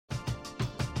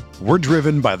We're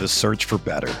driven by the search for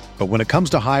better. But when it comes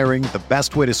to hiring, the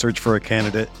best way to search for a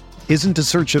candidate isn't to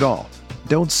search at all.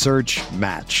 Don't search,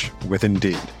 match with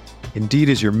Indeed. Indeed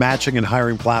is your matching and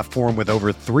hiring platform with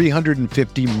over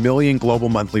 350 million global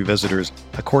monthly visitors,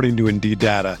 according to Indeed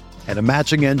data, and a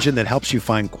matching engine that helps you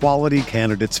find quality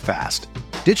candidates fast.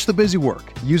 Ditch the busy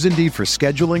work. Use Indeed for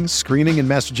scheduling, screening, and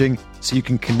messaging so you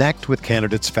can connect with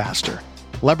candidates faster.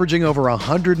 Leveraging over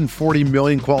 140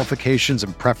 million qualifications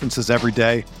and preferences every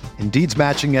day, Indeed's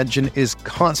matching engine is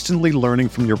constantly learning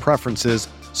from your preferences,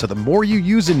 so the more you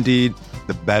use Indeed,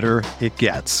 the better it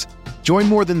gets. Join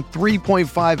more than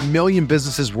 3.5 million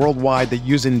businesses worldwide that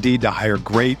use Indeed to hire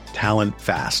great talent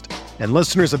fast. And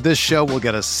listeners of this show will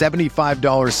get a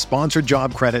 $75 sponsored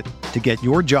job credit to get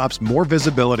your jobs more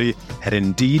visibility at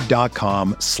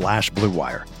Indeed.com/Blue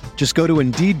Wire. Just go to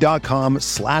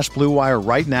Indeed.com/Blue Wire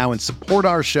right now and support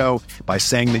our show by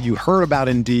saying that you heard about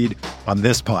Indeed on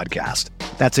this podcast.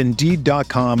 That's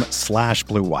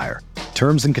Indeed.com/Blue Wire.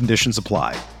 Terms and conditions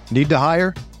apply. Need to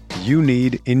hire? You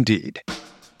need Indeed.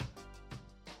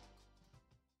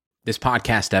 This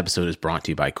podcast episode is brought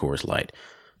to you by Coors Light.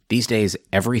 These days,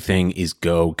 everything is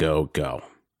go, go, go.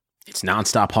 It's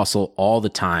nonstop hustle all the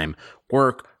time.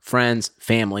 Work, friends,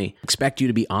 family expect you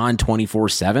to be on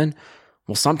 24/7.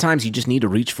 Well, sometimes you just need to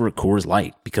reach for a Coors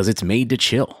Light because it's made to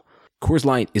chill. Coors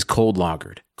Light is cold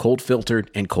lagered, cold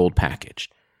filtered, and cold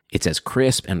packaged. It's as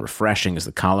crisp and refreshing as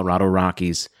the Colorado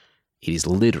Rockies. It is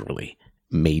literally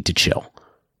made to chill.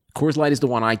 Coors Light is the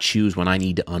one I choose when I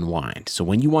need to unwind. So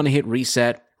when you want to hit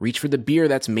reset, reach for the beer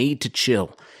that's made to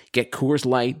chill. Get Coors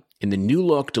Light in the new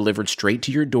look delivered straight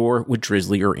to your door with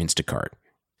Drizzly or Instacart.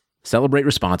 Celebrate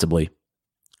responsibly.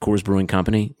 Coors Brewing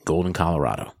Company, Golden,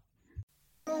 Colorado.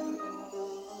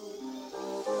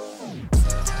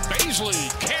 Baisley,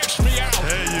 cash me out.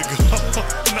 There you go.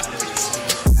 Nice.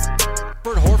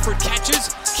 Horford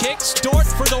catches, kicks, Dort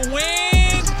for the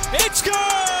win. It's good!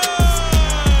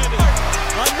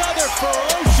 Another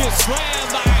ferocious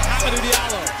slam by Hamidou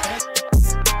Diallo.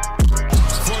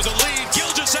 For the lead,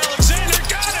 Gilgeous-Alexander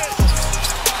got it!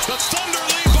 The Thunder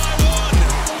lead by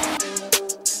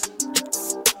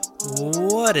 1.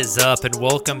 What is up, and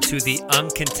welcome to the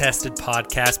Uncontested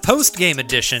Podcast post-game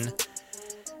edition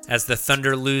as the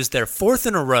Thunder lose their fourth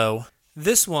in a row,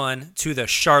 this one to the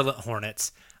Charlotte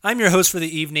Hornets. I'm your host for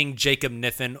the evening, Jacob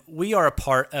Niffen. We are a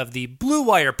part of the Blue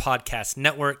Wire Podcast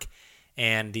Network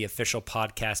and the official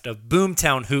podcast of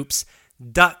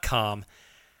BoomtownHoops.com.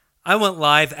 I went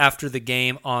live after the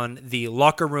game on the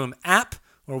Locker Room app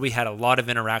where we had a lot of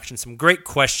interaction, some great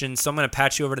questions, so I'm going to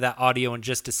patch you over to that audio in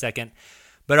just a second.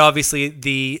 But obviously,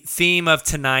 the theme of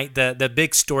tonight, the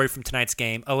big story from tonight's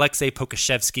game, Aleksej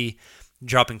Pokusevski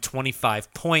dropping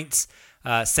 25 points.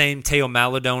 Same Teo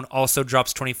Maledon also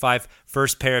drops 25.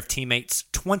 First pair of teammates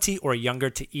 20 or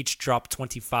younger to each drop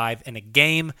 25 in a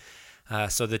game.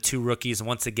 So the two rookies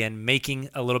once again making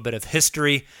a little bit of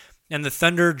history. And the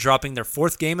Thunder dropping their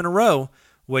fourth game in a row,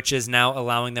 which is now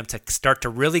allowing them to start to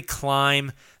really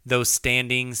climb those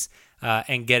standings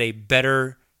and get a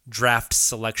better draft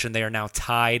selection. They are now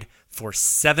tied for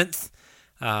 7th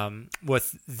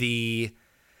with the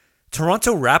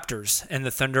Toronto Raptors, and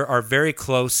the Thunder are very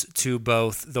close to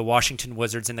both the Washington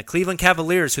Wizards and the Cleveland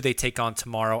Cavaliers, who they take on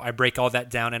tomorrow. I break all that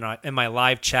down in my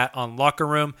live chat on Locker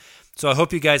Room, so I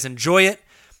hope you guys enjoy it.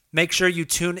 Make sure you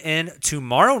tune in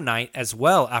tomorrow night as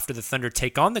well after the Thunder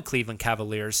take on the Cleveland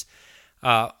Cavaliers.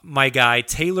 My guy,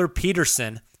 Taylor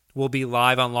Peterson, will be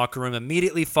live on Locker Room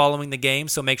immediately following the game,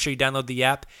 so make sure you download the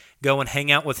app, go and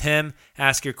hang out with him,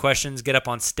 ask your questions, get up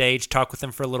on stage, talk with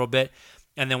him for a little bit.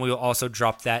 And then we will also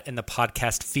drop that in the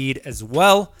podcast feed as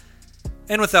well.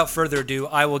 And without further ado,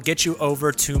 I will get you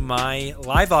over to my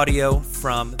live audio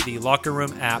from the Locker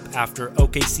Room app after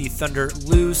OKC Thunder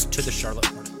lose to the Charlotte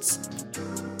Hornets.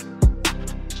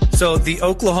 So the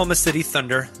Oklahoma City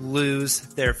Thunder lose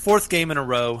their fourth game in a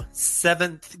row,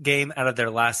 7th game out of their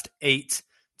last 8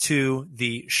 to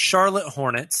the Charlotte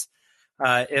Hornets.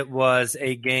 It was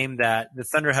a game that the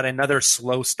Thunder had another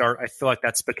slow start. I feel like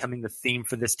that's becoming the theme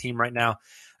for this team right now.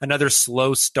 Another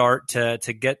slow start to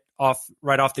get off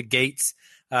right off the gates.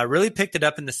 Really picked it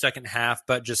up in the second half,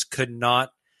 but just could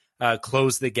not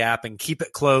close the gap and keep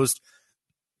it closed.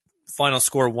 Final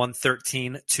score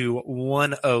 113 to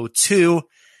 102.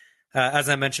 As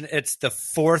I mentioned, it's the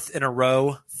fourth in a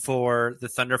row for the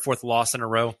Thunder, fourth loss in a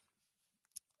row.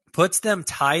 Puts them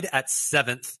tied at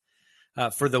 7th.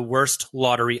 For the worst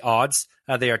lottery odds.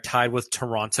 They are tied with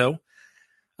Toronto.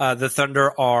 The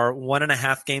Thunder are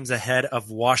 1.5 games ahead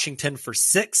of Washington for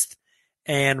 6th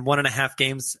and 1.5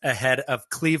 games ahead of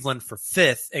Cleveland for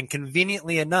 5th. And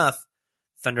conveniently enough,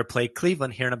 Thunder play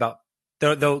Cleveland here in about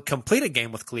They'll complete a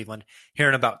game with Cleveland here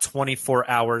in about 24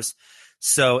 hours.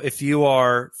 So if you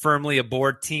are firmly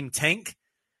aboard Team Tank,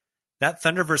 that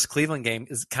Thunder versus Cleveland game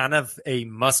is kind of a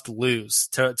must lose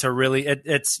to really,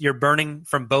 you're burning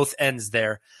from both ends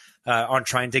there on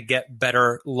trying to get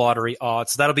better lottery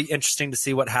odds. So that'll be interesting to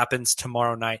see what happens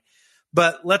tomorrow night.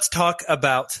 But let's talk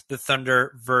about the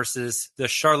Thunder versus the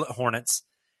Charlotte Hornets.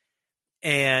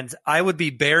 And I would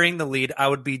be burying the lead. I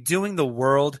would be doing the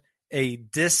world a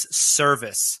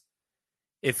disservice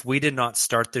if we did not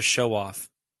start this show off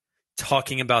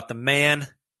talking about the man,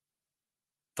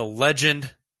 the legend,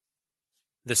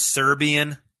 the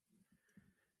Serbian,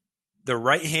 the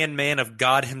right-hand man of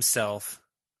God himself,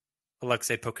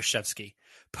 Aleksej Pokusevski.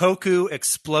 Poku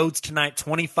explodes tonight,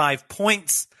 25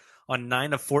 points on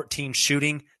 9 of 14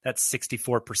 shooting. That's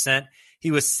 64%.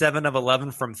 He was 7 of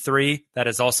 11 from 3. That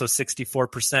is also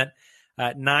 64%.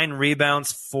 9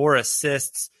 rebounds, 4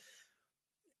 assists.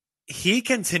 He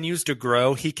continues to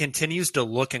grow. He continues to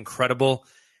look incredible.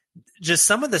 Just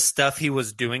some of the stuff he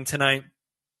was doing tonight,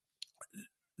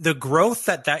 the growth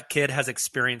that kid has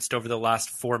experienced over the last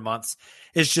 4 months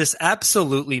is just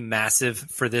absolutely massive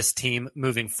for this team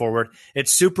moving forward.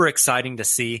 It's super exciting to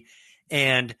see.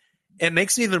 And it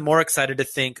makes me even more excited to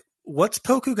think, what's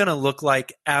Poku going to look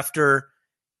like after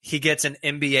he gets an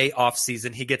NBA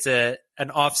offseason? He gets an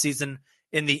offseason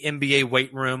in the NBA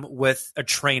weight room with a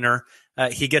trainer.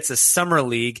 He gets a summer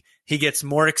league. He gets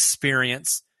more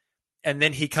experience. And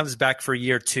then he comes back for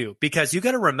year 2. Because you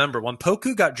got to remember, when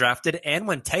Poku got drafted and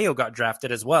when Teo got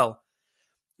drafted as well,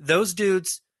 those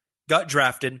dudes got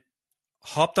drafted,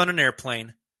 hopped on an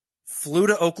airplane, flew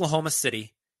to Oklahoma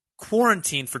City,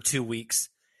 quarantined for 2 weeks,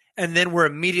 and then were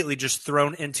immediately just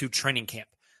thrown into training camp.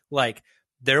 Like,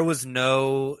 there was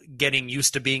no getting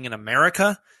used to being in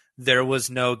America. There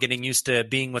was no getting used to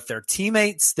being with their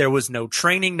teammates. There was no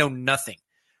training, no nothing,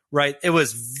 right? It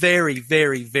was very,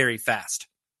 very, very fast.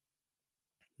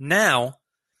 Now,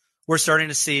 we're starting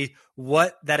to see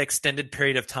what that extended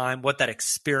period of time, what that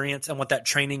experience and what that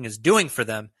training is doing for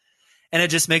them. And it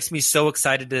just makes me so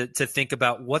excited to think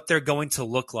about what they're going to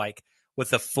look like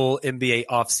with a full NBA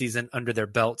offseason under their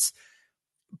belts.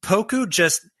 Poku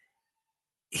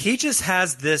he just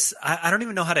has this, I don't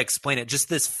even know how to explain it, just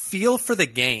this feel for the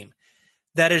game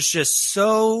that is just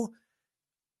so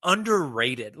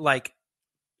underrated. Like,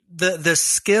 the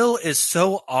skill is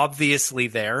so obviously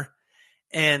there.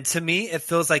 And to me, it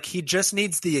feels like he just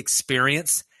needs the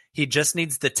experience. He just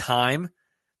needs the time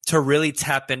to really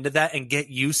tap into that and get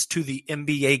used to the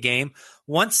NBA game.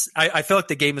 Once I feel like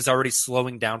the game is already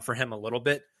slowing down for him a little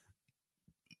bit.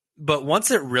 But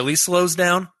once it really slows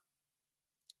down,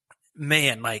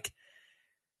 man, like,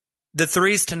 the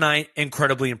threes tonight,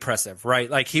 incredibly impressive, right?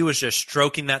 Like, he was just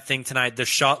stroking that thing tonight. The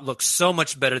shot looks so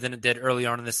much better than it did early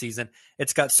on in the season.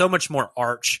 It's got so much more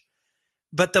arch.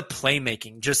 But the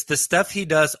playmaking, just the stuff he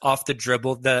does off the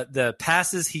dribble, the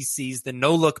passes he sees, the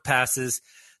no-look passes,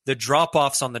 the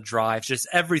drop-offs on the drives, just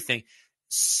everything.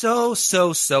 So,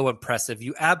 so, so impressive.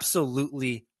 You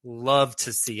absolutely love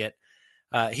to see it.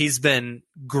 He's been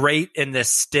great in this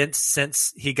stint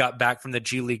since he got back from the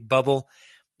G League bubble.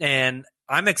 And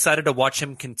I'm excited to watch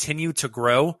him continue to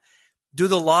grow. Do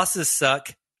the losses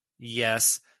suck?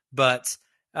 Yes. But,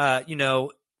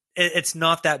 it's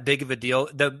not that big of a deal.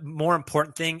 The more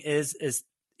important thing is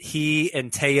he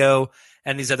and Teo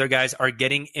and these other guys are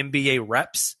getting NBA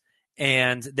reps,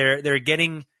 and they're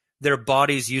getting their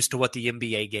bodies used to what the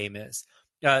NBA game is.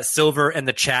 Silver in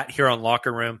the chat here on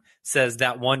Locker Room says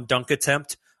that one dunk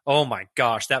attempt. Oh my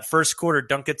gosh, that first quarter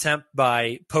dunk attempt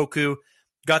by Poku,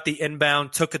 got the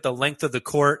inbound, took it the length of the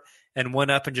court, and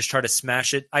went up and just tried to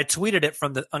smash it. I tweeted it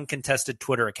from the uncontested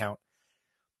Twitter account.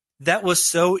 That was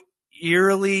so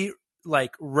eerily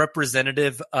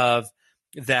representative of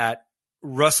that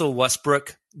Russell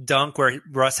Westbrook dunk where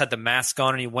Russ had the mask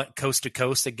on and he went coast to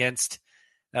coast against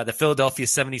the Philadelphia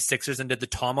 76ers and did the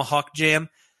tomahawk jam.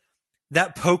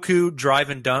 That Poku drive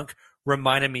and dunk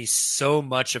reminded me so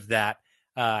much of that.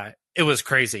 It was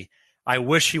crazy. I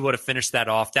wish he would have finished that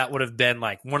off. That would have been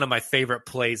like one of my favorite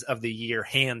plays of the year,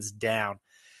 hands down.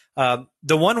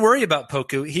 The one worry about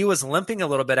Poku, he was limping a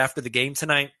little bit after the game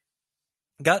tonight.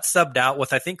 Got subbed out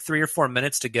with, I think, 3 or 4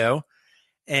 minutes to go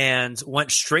and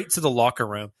went straight to the locker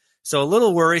room. So a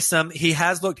little worrisome. He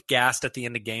has looked gassed at the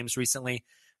end of games recently.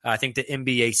 I think the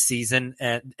NBA season,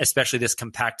 and especially this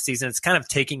compact season, it's kind of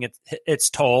taking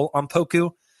its toll on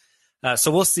Poku.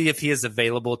 So we'll see if he is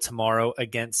available tomorrow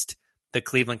against the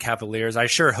Cleveland Cavaliers. I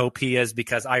sure hope he is,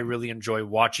 because I really enjoy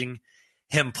watching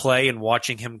him play and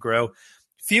watching him grow.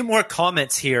 A few more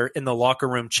comments here in the Locker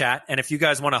Room chat. And if you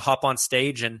guys want to hop on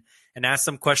stage and and ask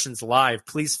some questions live,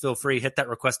 please feel free. Hit that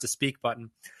request to speak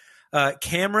button.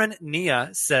 Cameron Nia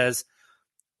says,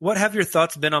 what have your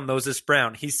thoughts been on Moses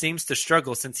Brown? He seems to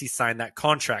struggle since he signed that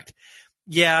contract.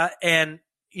 Yeah, and,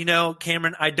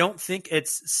 Cameron, I don't think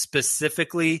it's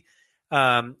specifically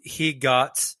he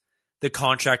got the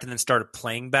contract and then started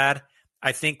playing bad.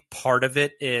 I think part of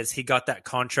it is he got that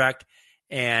contract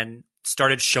and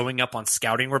started showing up on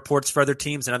scouting reports for other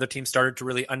teams, and other teams started to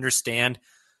really understand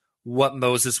what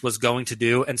Moses was going to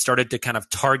do and started to kind of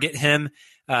target him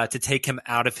to take him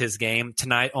out of his game.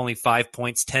 Tonight, only 5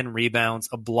 points, 10 rebounds,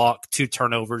 a block, 2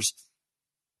 turnovers.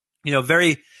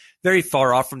 Very, very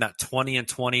far off from that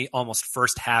 20-20 almost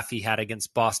first half he had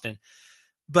against Boston.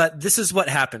 But this is what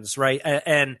happens, right?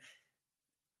 And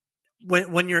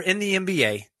when you're in the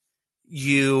NBA,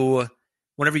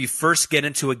 whenever you first get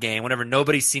into a game, whenever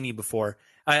nobody's seen you before,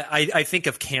 I think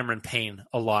of Cameron Payne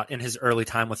a lot in his early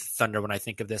time with the Thunder when I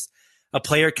think of this. A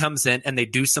player comes in and they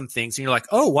do some things, and you're like,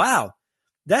 oh, wow,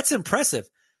 that's impressive.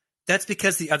 That's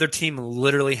because the other team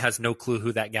literally has no clue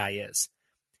who that guy is.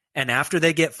 And after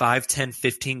they get 5, 10,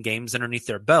 15 games underneath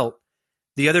their belt,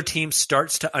 the other team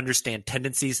starts to understand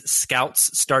tendencies.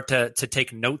 Scouts start to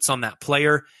take notes on that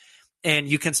player, and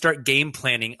you can start game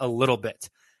planning a little bit.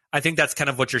 I think that's kind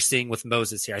of what you're seeing with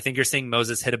Moses here. I think you're seeing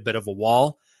Moses hit a bit of a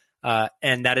wall,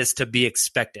 and that is to be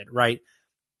expected, right?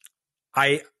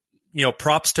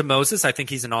 Props to Moses. I think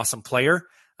he's an awesome player.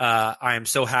 I am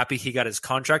so happy he got his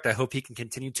contract. I hope he can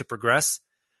continue to progress.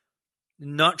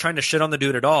 Not trying to shit on the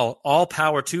dude at all. All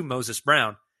power to Moses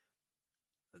Brown.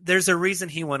 There's a reason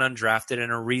he went undrafted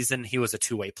and a reason he was a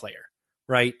two-way player,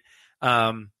 right?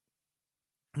 Not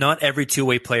every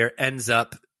two-way player ends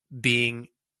up being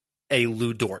a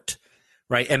Lou Dort,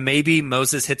 right? And maybe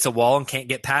Moses hits a wall and can't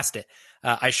get past it.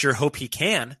 I sure hope he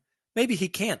can. Maybe he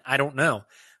can't. I don't know.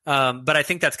 But I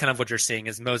think that's kind of what you're seeing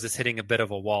is Moses hitting a bit of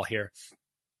a wall here.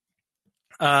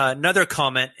 Another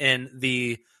comment in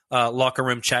the locker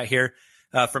room chat here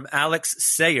from Alex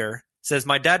Sayer says,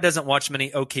 my dad doesn't watch many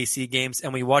OKC games,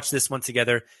 and we watched this one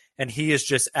together, and he is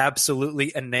just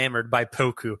absolutely enamored by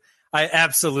Poku. I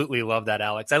absolutely love that,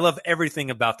 Alex. I love everything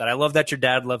about that. I love that your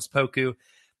dad loves Poku.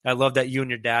 I love that you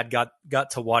and your dad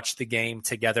got to watch the game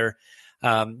together.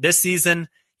 This season,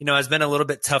 has been a little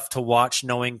bit tough to watch,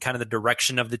 knowing kind of the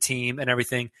direction of the team and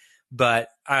everything. But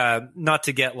not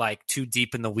to get like too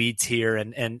deep in the weeds here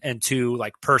and too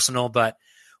like personal, but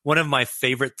one of my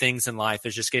favorite things in life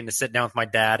is just getting to sit down with my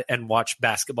dad and watch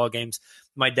basketball games.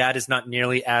 My dad is not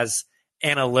nearly as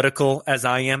analytical as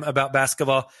I am about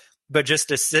basketball, but just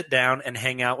to sit down and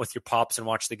hang out with your pops and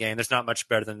watch the game, there's not much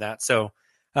better than that. So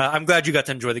I'm glad you got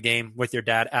to enjoy the game with your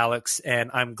dad, Alex,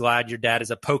 and I'm glad your dad is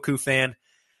a Poku fan.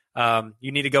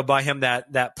 You need to go buy him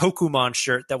that Pokemon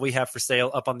shirt that we have for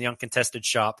sale up on the Uncontested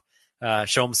shop.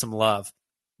 Show him some love.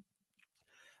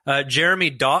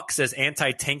 Jeremy Dock says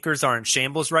anti-tankers are in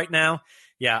shambles right now.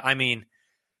 Yeah, I mean,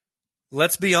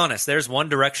 let's be honest. There's one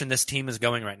direction this team is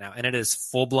going right now, and it is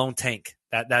full-blown tank.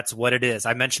 That's what it is.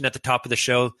 I mentioned at the top of the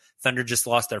show, Thunder just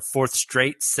lost their 4th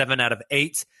straight, 7 out of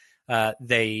 8.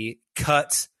 They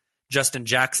cut Justin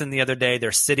Jackson the other day.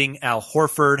 They're sitting Al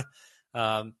Horford.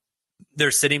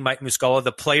 They're sitting Mike Muscala.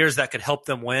 The players that could help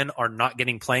them win are not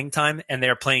getting playing time, and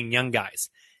they're playing young guys.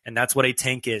 And that's what a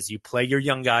tank is. You play your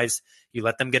young guys, you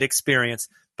let them get experience,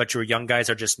 but your young guys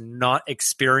are just not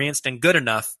experienced and good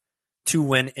enough to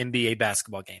win NBA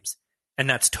basketball games. And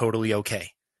that's totally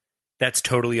okay. That's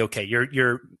totally okay.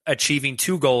 You're achieving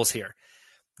 2 goals here.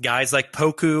 Guys like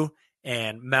Poku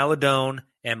and Maladone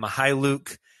and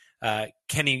Mihailuk,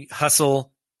 Kenny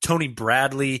Hustle, Tony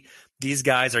Bradley, these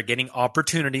guys are getting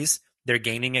opportunities. They're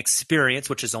gaining experience,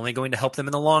 which is only going to help them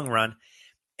in the long run.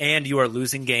 And you are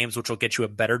losing games, which will get you a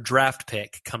better draft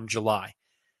pick come July.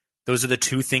 Those are the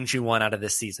 2 things you want out of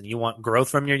this season. You want growth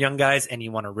from your young guys, and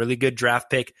you want a really good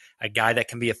draft pick, a guy that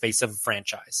can be a face of a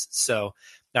franchise. So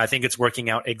I think it's working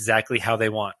out exactly how they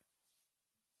want.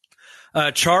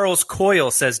 Charles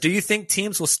Coyle says, do you think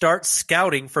teams will start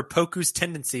scouting for Poku's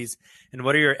tendencies, and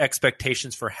what are your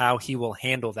expectations for how he will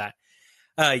handle that?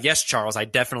 Yes, Charles, I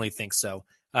definitely think so.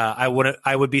 I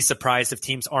would be surprised if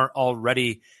teams aren't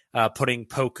already putting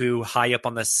Poku high up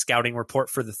on the scouting report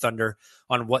for the Thunder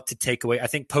on what to take away. I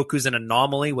think Poku's an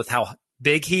anomaly with how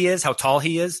big he is, how tall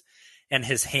he is, and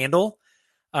his handle.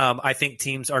 I think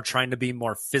teams are trying to be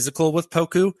more physical with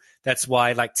Poku. That's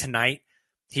why, like tonight,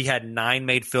 he had 9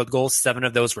 made field goals. 7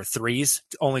 of those were threes.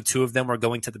 Only 2 of them were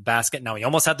going to the basket. Now, he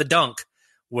almost had the dunk,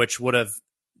 which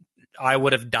I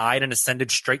would have died and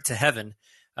ascended straight to heaven,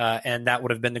 and that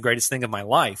would have been the greatest thing of my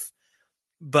life.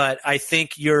 But I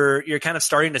think you're kind of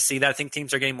starting to see that. I think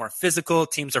teams are getting more physical.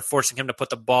 Teams are forcing him to put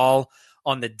the ball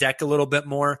on the deck a little bit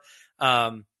more.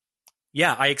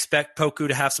 Yeah, I expect Poku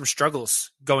to have some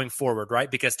struggles going forward,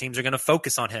 right? Because teams are going to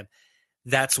focus on him.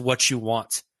 That's what you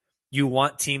want. You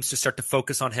want teams to start to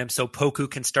focus on him so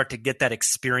Poku can start to get that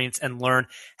experience and learn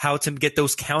how to get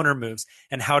those counter moves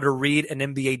and how to read an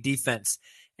NBA defense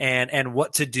and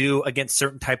what to do against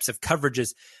certain types of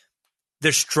coverages.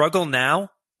 The struggle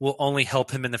now will only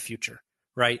help him in the future,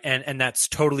 right? And that's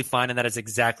totally fine, and that is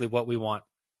exactly what we want.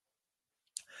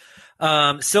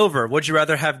 Silver, would you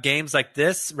rather have games like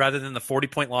this rather than the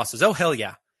 40-point losses? Oh, hell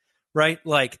yeah, right?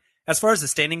 Like, as far as the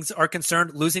standings are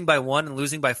concerned, losing by 1 and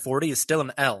losing by 40 is still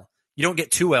an L. You don't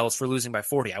get 2 L's for losing by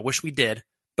 40. I wish we did,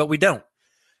 but we don't.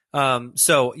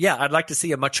 So, yeah, I'd like to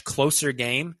see a much closer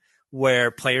game where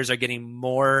players are getting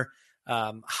more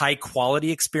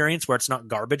high-quality experience, where it's not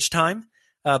garbage time,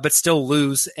 but still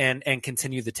lose and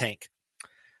continue the tank.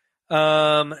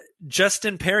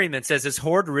 Justin Perryman says, is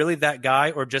Horde really that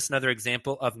guy or just another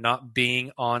example of not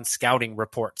being on scouting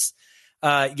reports?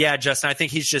 Yeah, Justin, I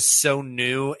think he's just so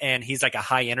new and he's like a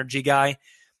high energy guy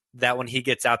that when he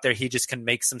gets out there, he just can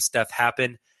make some stuff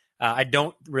happen. I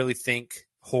don't really think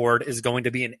Horde is going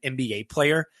to be an NBA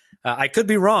player. I could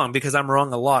be wrong because I'm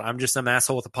wrong a lot. I'm just some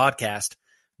asshole with a podcast,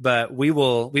 but we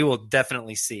will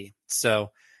definitely see.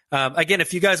 So, again,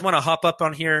 if you guys want to hop up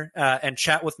on here and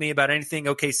chat with me about anything,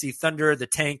 OKC Thunder, the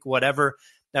tank, whatever,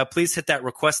 please hit that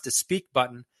request to speak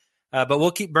button. But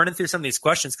we'll keep burning through some of these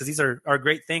questions because these are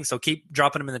great things. So keep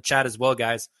dropping them in the chat as well,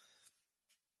 guys.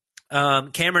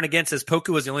 Cameron again says Poku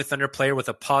was the only Thunder player with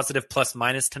a positive plus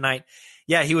minus tonight.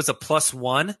 Yeah, he was a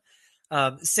 +1.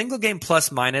 Single game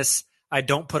plus minus, I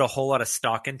don't put a whole lot of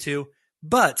stock into,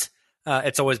 but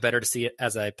it's always better to see it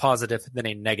as a positive than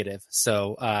a negative.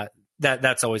 So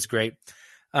that's always great.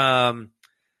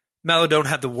 Maladone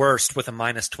had the worst with a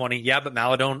 -20. Yeah, but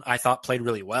Maladone, I thought, played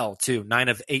really well, too. 9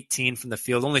 of 18 from the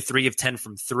field, only 3 of 10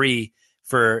 from 3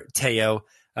 for Teo,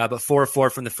 but 4 of 4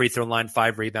 from the free throw line,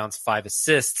 5 rebounds, 5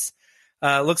 assists.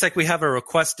 Looks like we have a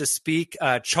request to speak.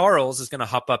 Charles is going to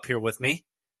hop up here with me.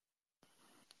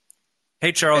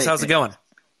 Hey, Charles, how's it going?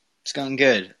 It's going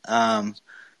good.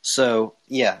 So,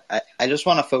 yeah, I just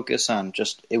want to focus on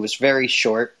it was very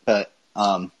short, but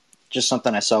just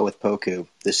something I saw with Poku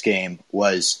this game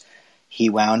was he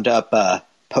wound up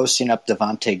posting up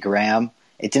Devontae Graham.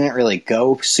 It didn't really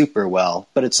go super well,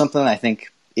 but it's something I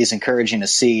think is encouraging to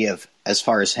see as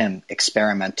far as him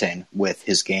experimenting with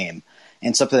his game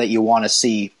and something that you want to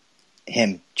see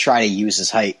him try to use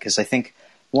his height. Because I think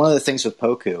one of the things with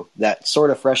Poku that sort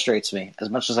of frustrates me, as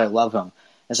much as I love him,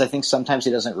 is I think sometimes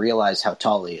he doesn't realize how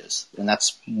tall he is. And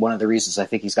that's one of the reasons I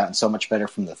think he's gotten so much better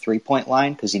from the three-point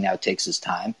line, because he now takes his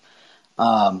time.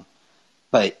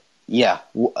 But yeah,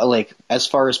 like as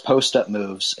far as post-up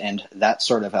moves and that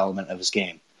sort of element of his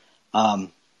game,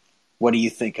 what do you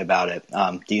think about it?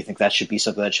 Do you think that should be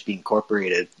something that should be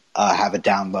incorporated, have a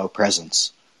down-low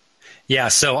presence? Yeah,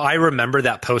 so I remember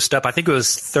that post-up. I think it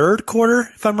was third quarter,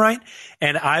 if I'm right.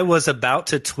 And I was about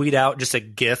to tweet out just a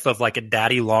GIF of like a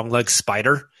daddy long-leg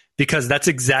spider because that's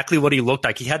exactly what he looked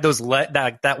like. He had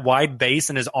that wide base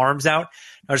and his arms out.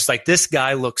 I was just like, this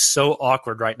guy looks so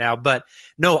awkward right now. But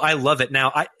no, I love it.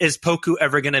 Now, is Poku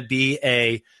ever going to be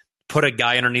a put a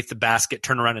guy underneath the basket,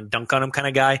 turn around and dunk on him kind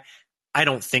of guy? I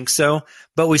don't think so.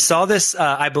 But we saw this,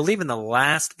 I believe, in the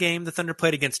last game the Thunder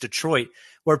played against Detroit,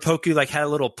 where Poku like had a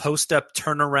little post-up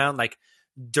turnaround, like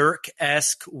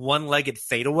Dirk-esque one-legged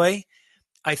fadeaway.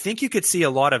 I think you could see a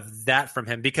lot of that from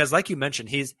him because, like you mentioned,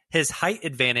 his height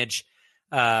advantage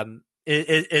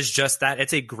is just that.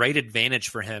 It's a great advantage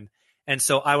for him. And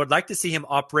so I would like to see him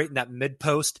operate in that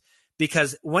mid-post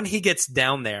because when he gets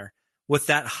down there with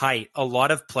that height, a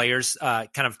lot of players kind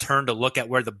of turn to look at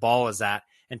where the ball is at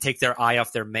and take their eye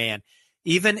off their man.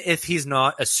 Even if he's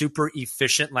not a super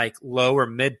efficient, like low or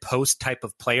mid-post type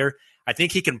of player, I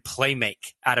think he can play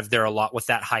make out of there a lot with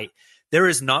that height. There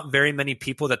is not very many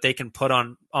people that they can put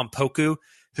on Poku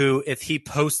who, if he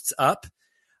posts up,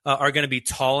 are going to be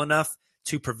tall enough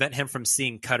to prevent him from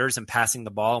seeing cutters and passing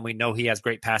the ball. And we know he has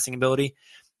great passing ability.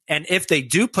 And if they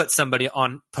do put somebody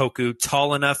on Poku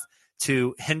tall enough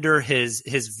to hinder his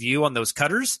view on those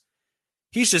cutters,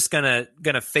 he's just gonna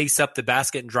face up the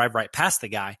basket and drive right past the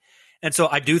guy. And so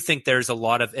I do think there's a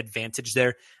lot of advantage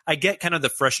there. I get kind of the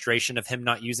frustration of him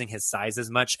not using his size as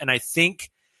much. And I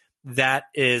think that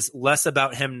is less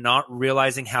about him not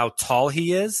realizing how tall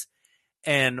he is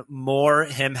and more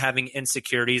him having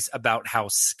insecurities about how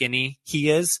skinny he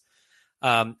is.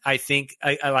 I think,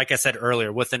 like I said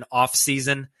earlier, with an off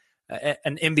season,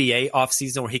 an NBA off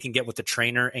season where he can get with the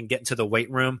trainer and get into the weight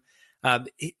room,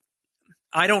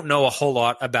 I don't know a whole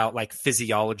lot about like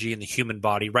physiology in the human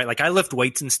body, right? Like I lift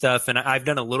weights and stuff, and I've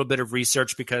done a little bit of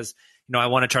research because, I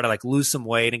want to try to like lose some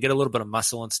weight and get a little bit of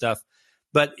muscle and stuff.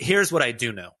 But here's what I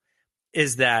do know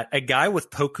is that a guy with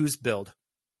Poku's build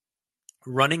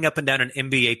running up and down an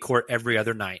NBA court every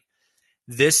other night,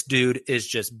 this dude is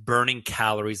just burning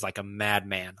calories like a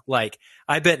madman. Like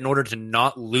I bet in order to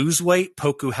not lose weight,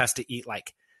 Poku has to eat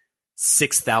like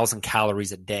 6,000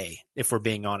 calories a day, if we're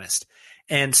being honest.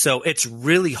 And so it's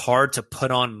really hard to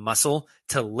put on muscle,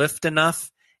 to lift enough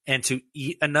and to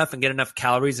eat enough and get enough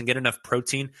calories and get enough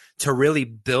protein to really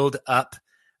build up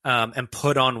and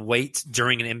put on weight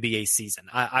during an NBA season.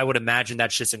 I would imagine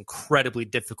that's just incredibly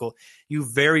difficult. You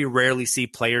very rarely see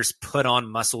players put on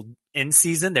muscle in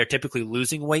season. They're typically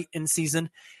losing weight in season,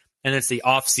 and it's the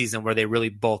off season where they really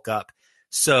bulk up.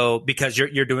 So because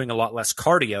you're doing a lot less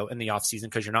cardio in the off season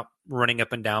because you're not running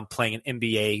up and down playing an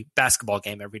NBA basketball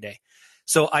game every day.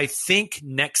 So I think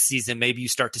next season, maybe you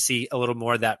start to see a little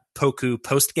more of that Poku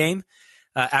post game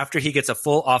after he gets a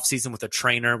full offseason with a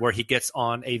trainer where he gets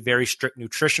on a very strict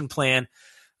nutrition plan,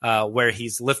 where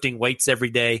he's lifting weights every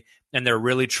day, and they're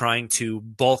really trying to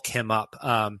bulk him up.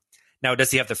 Now,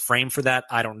 does he have the frame for that?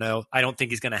 I don't know. I don't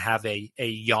think he's going to have a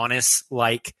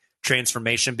Giannis-like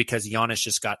transformation because Giannis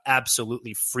just got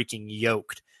absolutely freaking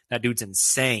yoked. That dude's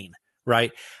insane,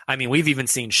 right? I mean, we've even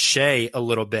seen Shea a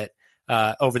little bit.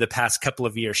 Over the past couple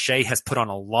of years, Shea has put on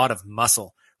a lot of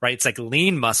muscle, right? It's like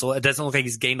lean muscle. It doesn't look like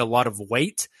he's gained a lot of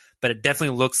weight, but it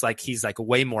definitely looks like he's like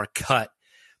way more cut.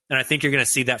 And I think you're going to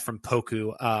see that from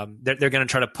Poku. They're going to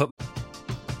try to put.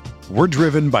 We're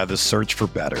driven by the search for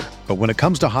better. But when it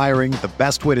comes to hiring, the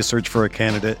best way to search for a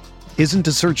candidate isn't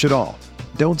to search at all.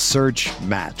 Don't search,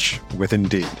 match with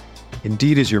Indeed.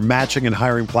 Indeed is your matching and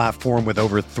hiring platform with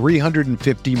over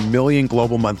 350 million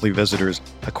global monthly visitors,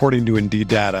 according to Indeed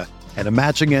data, and a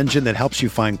matching engine that helps you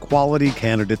find quality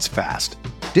candidates fast.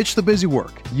 Ditch the busy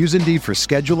work. Use Indeed for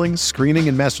scheduling, screening,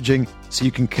 and messaging so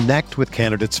you can connect with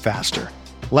candidates faster.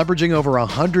 Leveraging over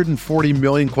 140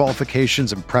 million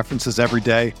qualifications and preferences every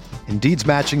day, Indeed's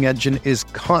matching engine is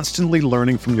constantly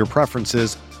learning from your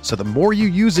preferences, so the more you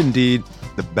use Indeed,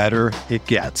 the better it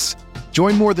gets.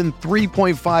 Join more than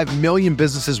 3.5 million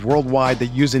businesses worldwide that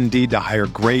use Indeed to hire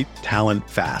great talent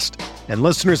fast. And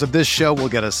listeners of this show will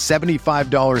get a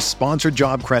 $75 sponsored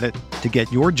job credit to get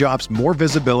your jobs more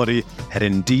visibility at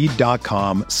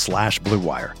Indeed.com/Blue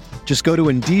Wire. Just go to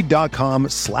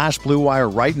Indeed.com/Blue Wire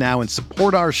right now and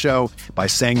support our show by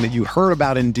saying that you heard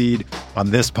about Indeed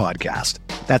on this podcast.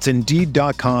 That's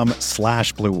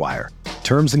Indeed.com/Blue Wire.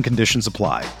 Terms and conditions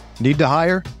apply. Need to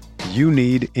hire? You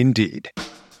need Indeed.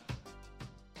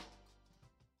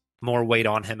 More weight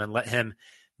on him and let him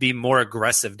be more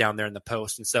aggressive down there in the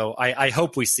post. And so I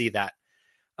hope we see that.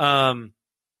 A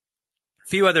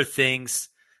few other things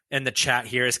in the chat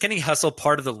here. Is Kenny Hustle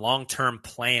part of the long-term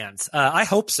plans? I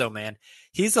hope so, man.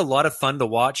 He's a lot of fun to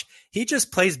watch. He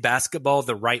just plays basketball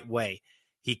the right way.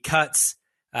 He cuts,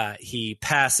 he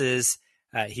passes,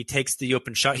 he takes the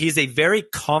open shot. He's a very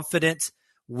confident,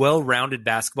 well-rounded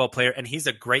basketball player, and he's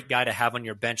a great guy to have on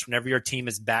your bench whenever your team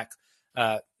is back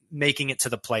making it to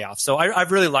the playoffs. So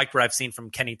I've really liked what I've seen from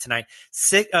Kenny tonight.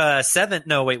 6,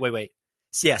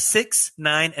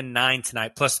 9, and 9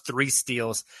 tonight, plus 3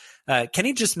 steals.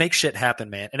 Kenny just makes shit happen,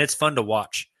 man, and it's fun to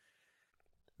watch.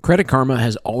 Credit Karma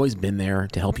has always been there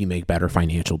to help you make better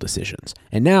financial decisions,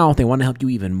 and now they want to help you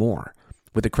even more.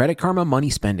 With the Credit Karma Money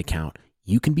Spend account,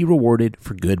 you can be rewarded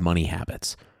for good money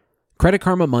habits. Credit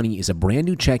Karma Money is a brand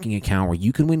new checking account where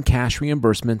you can win cash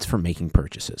reimbursements for making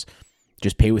purchases.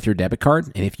 Just pay with your debit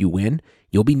card, and if you win,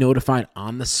 you'll be notified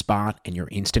on the spot, and your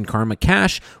Instant Karma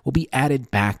cash will be added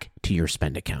back to your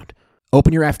spend account.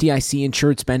 Open your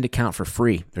FDIC-insured spend account for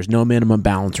free. There's no minimum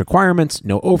balance requirements,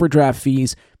 no overdraft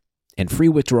fees, and free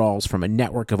withdrawals from a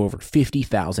network of over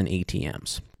 50,000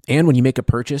 ATMs. And when you make a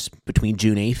purchase between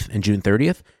June 8th and June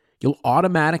 30th, you'll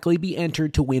automatically be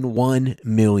entered to win $1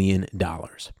 million.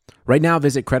 Right now,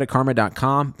 visit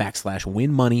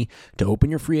creditkarma.com/winmoney to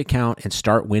open your free account and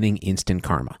start winning instant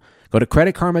karma. Go to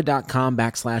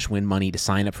creditkarma.com/winmoney to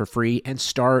sign up for free and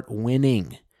start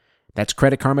winning. That's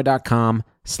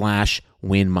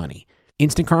creditkarma.com/winmoney.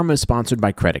 Instant Karma is sponsored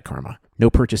by Credit Karma. No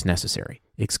purchase necessary.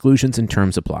 Exclusions and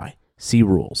terms apply. See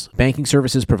rules. Banking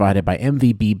services provided by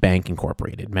MVB Bank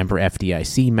Incorporated. Member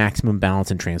FDIC. Maximum balance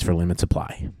and transfer limits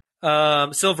apply.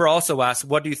 Silver also asked,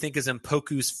 what do you think is in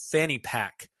Poku's fanny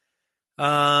pack?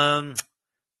 I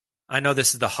know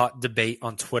this is the hot debate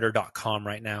on Twitter.com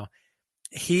right now.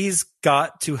 He's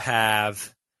got to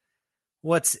have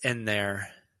what's in there.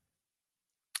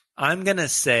 I'm going to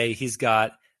say he's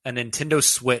got a Nintendo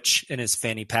Switch in his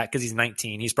fanny pack because he's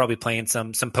 19. He's probably playing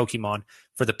some Pokemon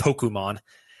for the Pokemon.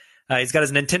 He's got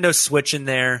his Nintendo Switch in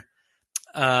there.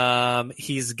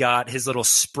 He's got his little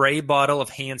spray bottle of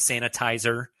hand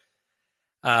sanitizer.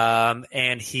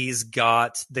 And he's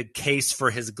got the case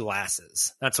for his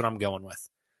glasses. That's what I'm going with.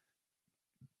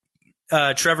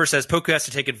 Trevor says Poku has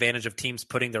to take advantage of teams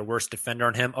putting their worst defender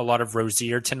on him. A lot of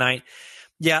Rozier tonight.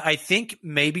 Yeah, I think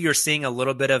maybe you're seeing a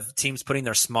little bit of teams putting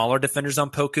their smaller defenders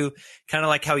on Poku, kind of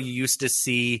like how you used to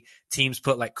see teams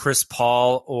put like Chris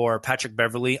Paul or Patrick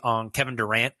Beverley on Kevin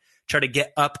Durant, try to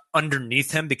get up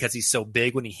underneath him because he's so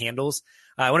big when he handles.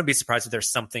 I wouldn't be surprised if there's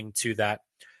something to that.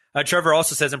 Trevor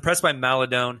also says, impressed by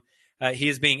Maledon. He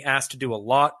is being asked to do a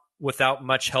lot without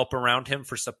much help around him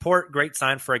for support. Great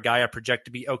sign for a guy I project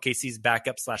to be OKC's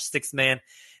backup / sixth man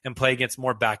and play against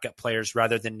more backup players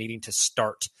rather than needing to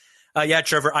start. Yeah,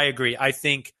 Trevor, I agree. I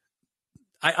think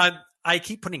I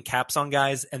keep putting caps on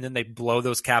guys and then they blow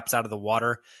those caps out of the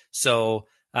water. So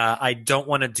I don't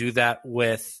want to do that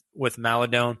with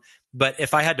Maledon. But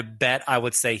if I had to bet, I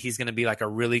would say he's going to be like a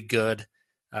really good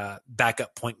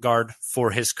backup point guard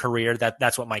for his career.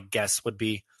 That's what my guess would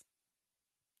be.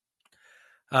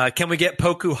 Can we get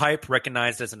Poku hype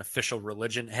recognized as an official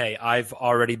religion? Hey, I've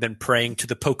already been praying to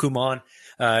the Pokemon.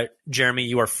 Jeremy,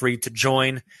 you are free to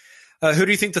join. Who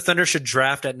do you think the Thunder should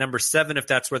draft at number 7 if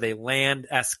that's where they land?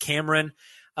 Ask Cameron.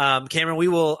 Cameron, we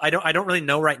will. I don't really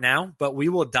know right now, but we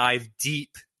will dive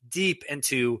deep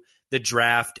into the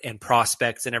draft and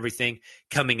prospects and everything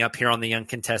coming up here on the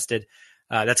Uncontested.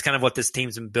 That's kind of what this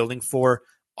team's been building for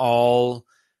all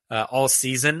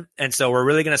season, and so we're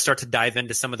really going to start to dive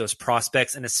into some of those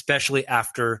prospects, and especially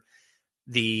after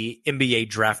the NBA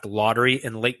draft lottery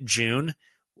in late June.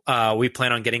 We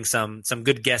plan on getting some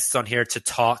good guests on here to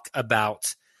talk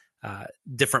about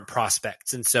different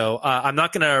prospects. And so I'm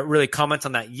not going to really comment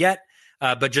on that yet,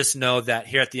 but just know that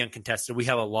here at the Uncontested, we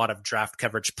have a lot of draft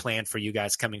coverage planned for you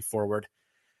guys coming forward.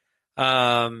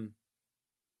 So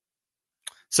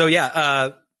yeah,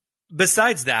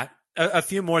 besides that, a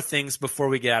few more things before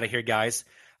we get out of here, guys.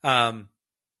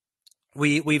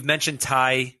 We've mentioned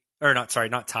Teo,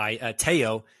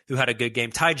 who had a good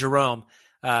game. Ty Jerome,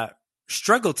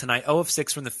 struggled tonight, 0 of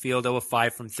 6 from the field, 0 of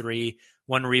 5 from 3,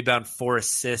 1 rebound, 4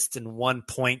 assists, and 1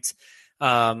 point.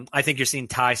 I think you're seeing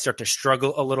Ty start to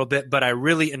struggle a little bit, but I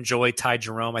really enjoy Ty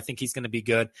Jerome. I think he's going to be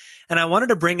good. And I wanted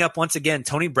to bring up once again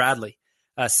Tony Bradley,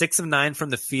 6 of 9 from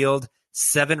the field,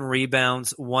 7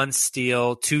 rebounds, 1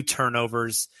 steal, 2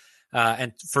 turnovers,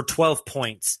 and for 12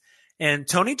 points. And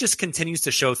Tony just continues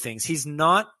to show things. He's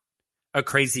not a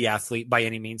crazy athlete by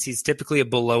any means. He's typically a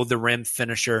below the rim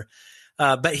finisher.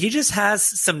 But he just has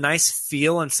some nice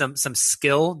feel and some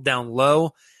skill down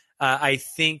low. I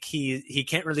think he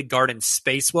can't really guard in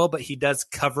space well, but he does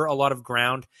cover a lot of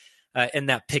ground in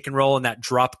that pick and roll and that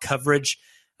drop coverage.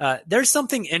 There's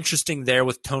something interesting there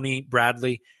with Tony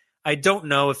Bradley. I don't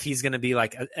know if he's going to be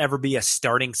ever be a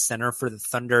starting center for the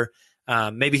Thunder.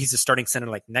 Maybe he's a starting center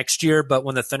like next year, but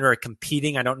when the Thunder are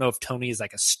competing, I don't know if Tony is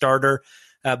like a starter.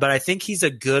 But I think he's a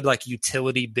good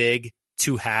utility big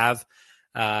to have.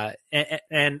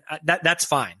 And that's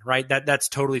fine, right? That's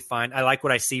totally fine. I like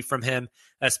what I see from him,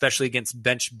 especially against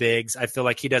bench bigs. I feel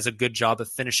like he does a good job of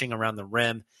finishing around the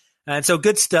rim. And so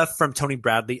good stuff from Tony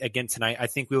Bradley again tonight. I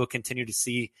think we will continue to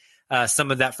see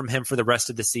some of that from him for the rest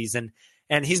of the season.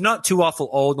 And he's not too awful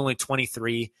old, only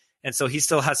 23. And so he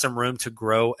still has some room to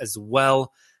grow as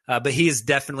well. But he is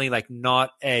definitely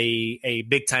not a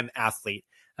big time athlete.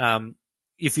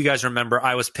 If you guys remember,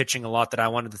 I was pitching a lot that I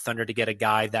wanted the Thunder to get a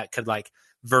guy that could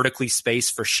vertically space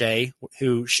for Shea,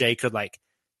 who Shea could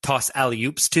toss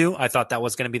alley-oops to. I thought that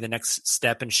was going to be the next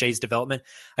step in Shea's development.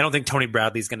 I don't think Tony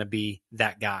Bradley is going to be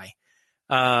that guy.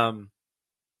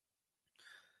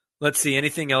 Let's see,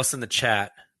 anything else in the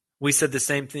chat? We said the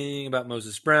same thing about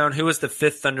Moses Brown. Who was the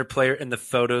 5th Thunder player in the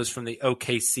photos from the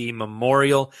OKC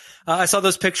Memorial? I saw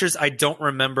those pictures. I don't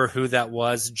remember who that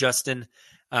was, Justin.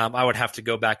 I would have to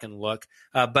go back and look.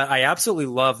 But I absolutely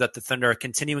love that the Thunder are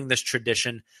continuing this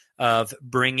tradition of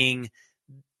bringing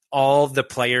all the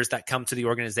players that come to the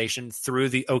organization through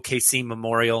the OKC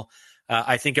Memorial.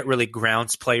 I think it really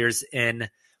grounds players in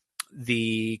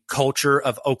the culture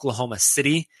of Oklahoma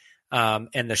City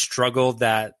and the struggle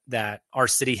that our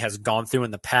city has gone through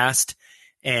in the past.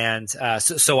 And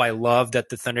so I love that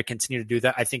the Thunder continue to do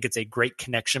that. I think it's a great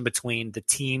connection between the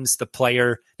teams, the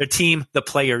players,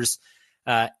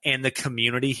 and the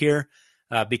community here,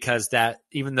 because that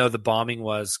even though the bombing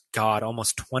was,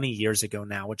 almost 20 years ago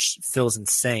now, which feels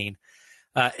insane,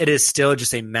 it is still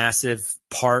just a massive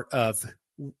part of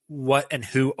what and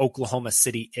who Oklahoma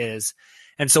City is.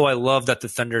 And so I love that the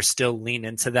Thunder still lean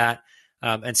into that.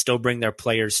 and still bring their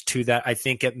players to that. I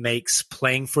think it makes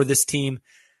playing for this team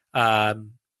a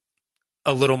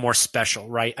little more special,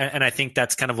 right? And I think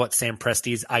that's kind of what Sam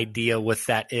Presti's idea with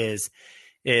that is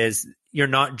you're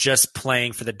not just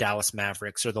playing for the Dallas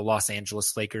Mavericks or the Los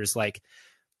Angeles Lakers. Like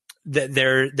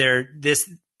they're this,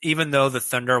 even though the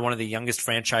Thunder are one of the youngest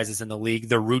franchises in the league,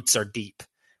 their roots are deep,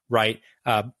 right?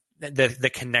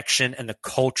 The connection and the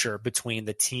culture between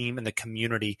the team and the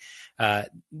community,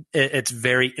 it's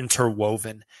very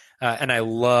interwoven. And I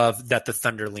love that the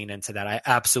Thunder lean into that. I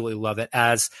absolutely love it.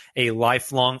 As a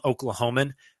lifelong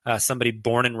Oklahoman, somebody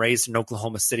born and raised in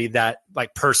Oklahoma City, that,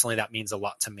 like, personally, that means a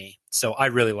lot to me. So I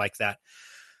really like that.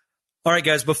 All right,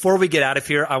 guys, before we get out of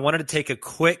here, I wanted to take a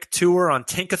quick tour on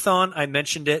Tankathon. I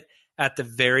mentioned it at the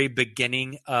very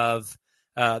beginning of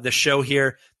the show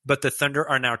here, but the Thunder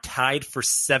are now tied for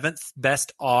 7th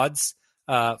best odds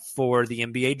for the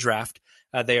NBA draft.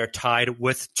 They are tied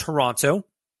with Toronto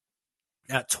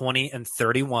at 20 and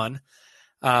 31.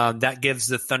 That gives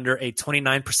the Thunder a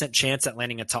 29% chance at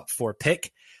landing a top 4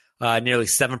 pick, nearly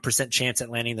 7% chance at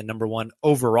landing the number 1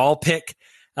 overall pick.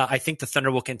 I think the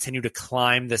Thunder will continue to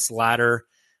climb this ladder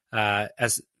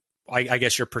as I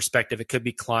guess your perspective. It could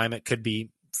be climb, it could be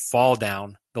fall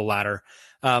down the ladder.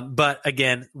 But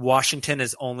again, Washington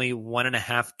is only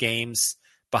 1.5 games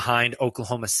behind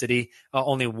Oklahoma City,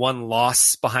 only 1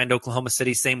 loss behind Oklahoma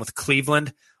City. Same with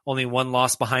Cleveland, only 1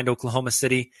 loss behind Oklahoma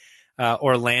City.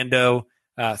 Orlando,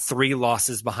 3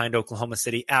 losses behind Oklahoma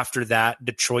City. After that,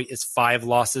 Detroit is 5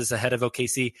 losses ahead of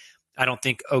OKC. I don't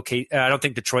think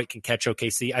Detroit can catch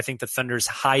OKC. I think the Thunder's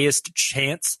highest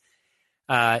chance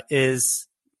is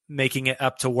making it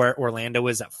up to where Orlando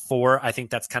is at 4. I think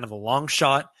that's kind of a long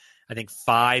shot. I think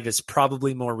 5 is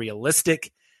probably more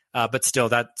realistic. But still,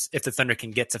 that's, if the Thunder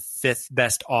can get to 5th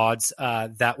best odds,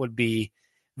 that would be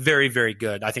very, very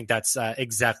good. I think that's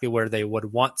exactly where they would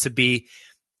want to be.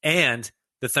 And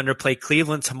the Thunder play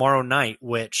Cleveland tomorrow night,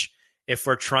 which, if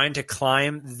we're trying to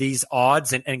climb these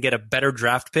odds and get a better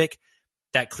draft pick,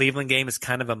 that Cleveland game is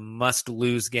kind of a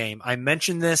must-lose game. I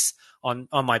mentioned this on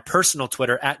my personal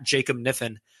Twitter, at Jacob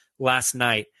Niffen, last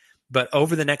night. But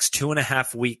over the next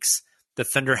 2.5 weeks, the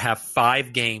Thunder have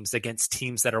 5 games against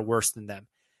teams that are worse than them.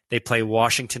 They play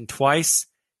Washington twice,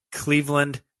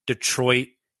 Cleveland, Detroit,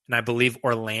 and I believe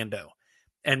Orlando.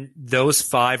 And those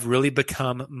 5 really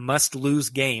become must-lose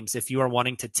games if you are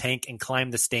wanting to tank and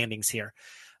climb the standings here.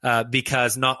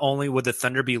 Because not only would the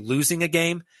Thunder be losing a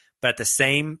game, but at the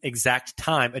same exact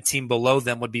time, a team below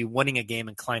them would be winning a game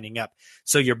and climbing up.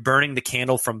 So you're burning the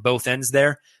candle from both ends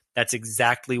there. That's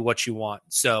exactly what you want.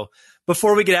 So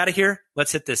before we get out of here,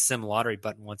 let's hit this sim lottery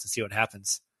button once and see what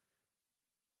happens.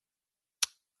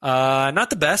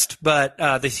 Not the best, but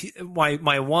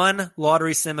my one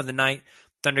lottery sim of the night,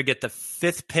 Thunder get the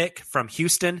 5th pick from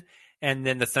Houston, and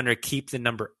then the Thunder keep the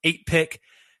number 8 pick.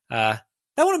 That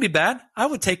wouldn't be bad. I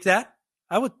would take that.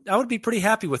 I would be pretty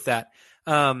happy with that.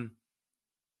 The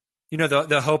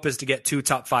hope is to get 2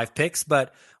 top 5 picks,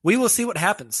 but we will see what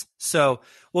happens. So,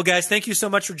 well, guys, thank you so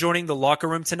much for joining the locker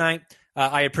room tonight.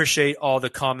 I appreciate all the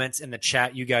comments in the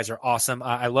chat. You guys are awesome.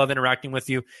 I love interacting with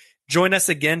you. Join us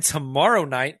again tomorrow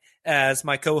night as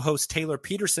my co-host Taylor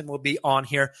Peterson will be on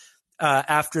here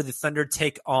after the Thunder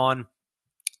take on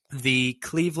the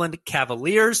Cleveland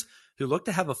Cavaliers, who look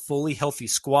to have a fully healthy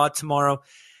squad tomorrow.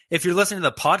 If you're listening to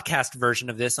the podcast version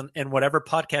of this and whatever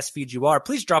podcast feed you are,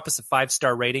 please drop us a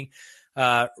 5-star rating.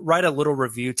 Write a little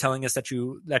review telling us that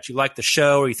you like the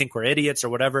show or you think we're idiots or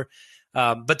whatever.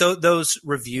 But those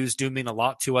reviews do mean a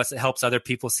lot to us. It helps other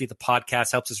people see the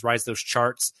podcast, helps us rise those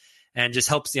charts, and just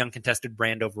helps the Uncontested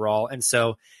brand overall. And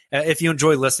so if you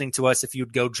enjoy listening to us, if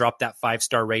you'd go drop that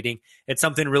 5-star rating, it's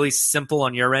something really simple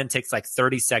on your end, takes like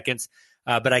 30 seconds.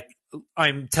 But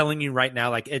I'm telling you right now,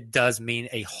 like, it does mean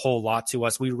a whole lot to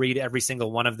us. We read every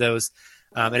single one of those.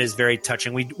 It is very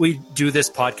touching. We do this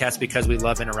podcast because we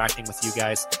love interacting with you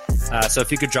guys. So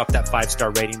if you could drop that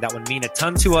 5-star rating, that would mean a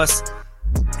ton to us.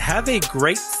 Have a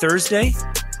great Thursday.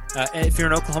 If you're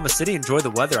in Oklahoma City, enjoy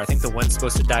the weather. I think the wind's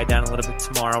supposed to die down a little bit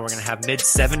tomorrow. We're going to have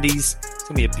mid-70s. It's going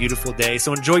to be a beautiful day.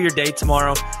 So enjoy your day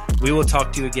tomorrow. We will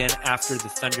talk to you again after the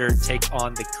Thunder take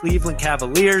on the Cleveland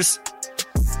Cavaliers.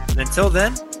 And until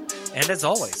then, and as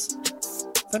always,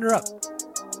 Thunder up.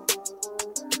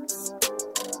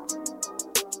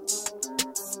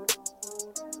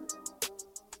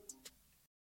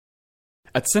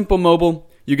 At Simple Mobile,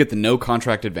 you get the no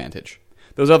contract advantage.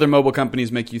 Those other mobile companies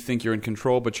make you think you're in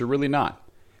control, but you're really not.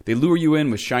 They lure you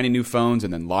in with shiny new phones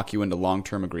and then lock you into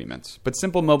long-term agreements. But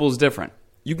Simple Mobile is different.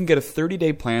 You can get a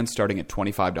 30-day plan starting at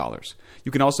 $25.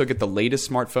 You can also get the latest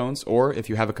smartphones, or if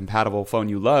you have a compatible phone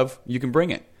you love, you can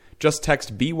bring it. Just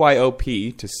text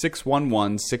BYOP to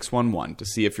 611611 to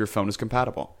see if your phone is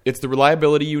compatible. It's the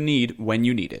reliability you need when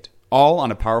you need it. All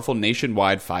on a powerful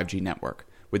nationwide 5G network.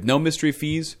 With no mystery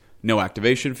fees, no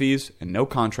activation fees, and no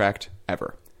contract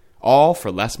ever. All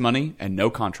for less money and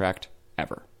no contract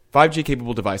ever. 5G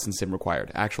capable device and SIM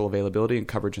required. Actual availability and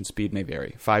coverage and speed may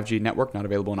vary. 5G network not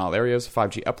available in all areas.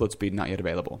 5G upload speed not yet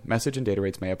available. Message and data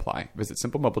rates may apply. Visit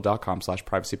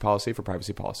simplemobile.com/privacy policy for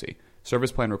privacy policy.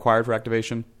 Service plan required for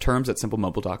activation. Terms at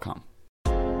simplemobile.com.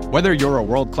 Whether you're a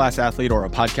world-class athlete or a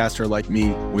podcaster like me,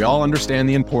 we all understand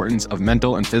the importance of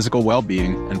mental and physical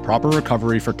well-being and proper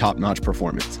recovery for top-notch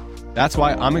performance. That's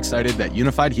why I'm excited that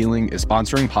Unified Healing is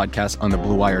sponsoring podcasts on the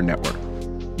Blue Wire Network.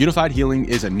 Unified Healing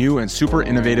is a new and super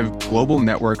innovative global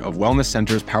network of wellness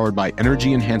centers powered by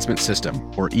Energy Enhancement System,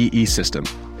 or EE System.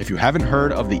 If you haven't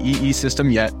heard of the EE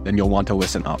System yet, then you'll want to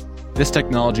listen up. This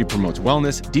technology promotes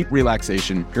wellness, deep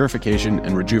relaxation, purification,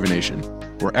 and rejuvenation.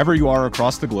 Wherever you are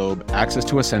across the globe, access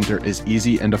to a center is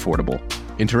easy and affordable.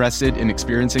 Interested in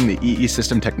experiencing the EE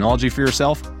System technology for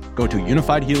yourself? Go to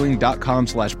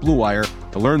unifiedhealing.com/bluewire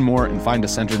to learn more and find a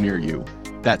center near you.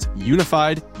 That's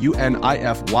unified,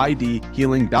 UNIFYD,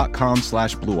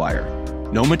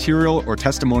 healing.com/bluewire. No material or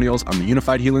testimonials on the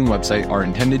Unified Healing website are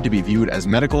intended to be viewed as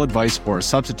medical advice or a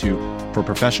substitute for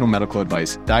professional medical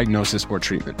advice, diagnosis, or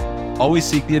treatment. Always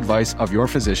seek the advice of your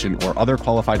physician or other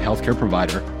qualified healthcare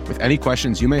provider with any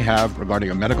questions you may have regarding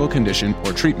a medical condition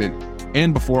or treatment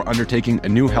and before undertaking a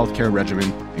new healthcare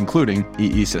regimen, including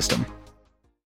EE System.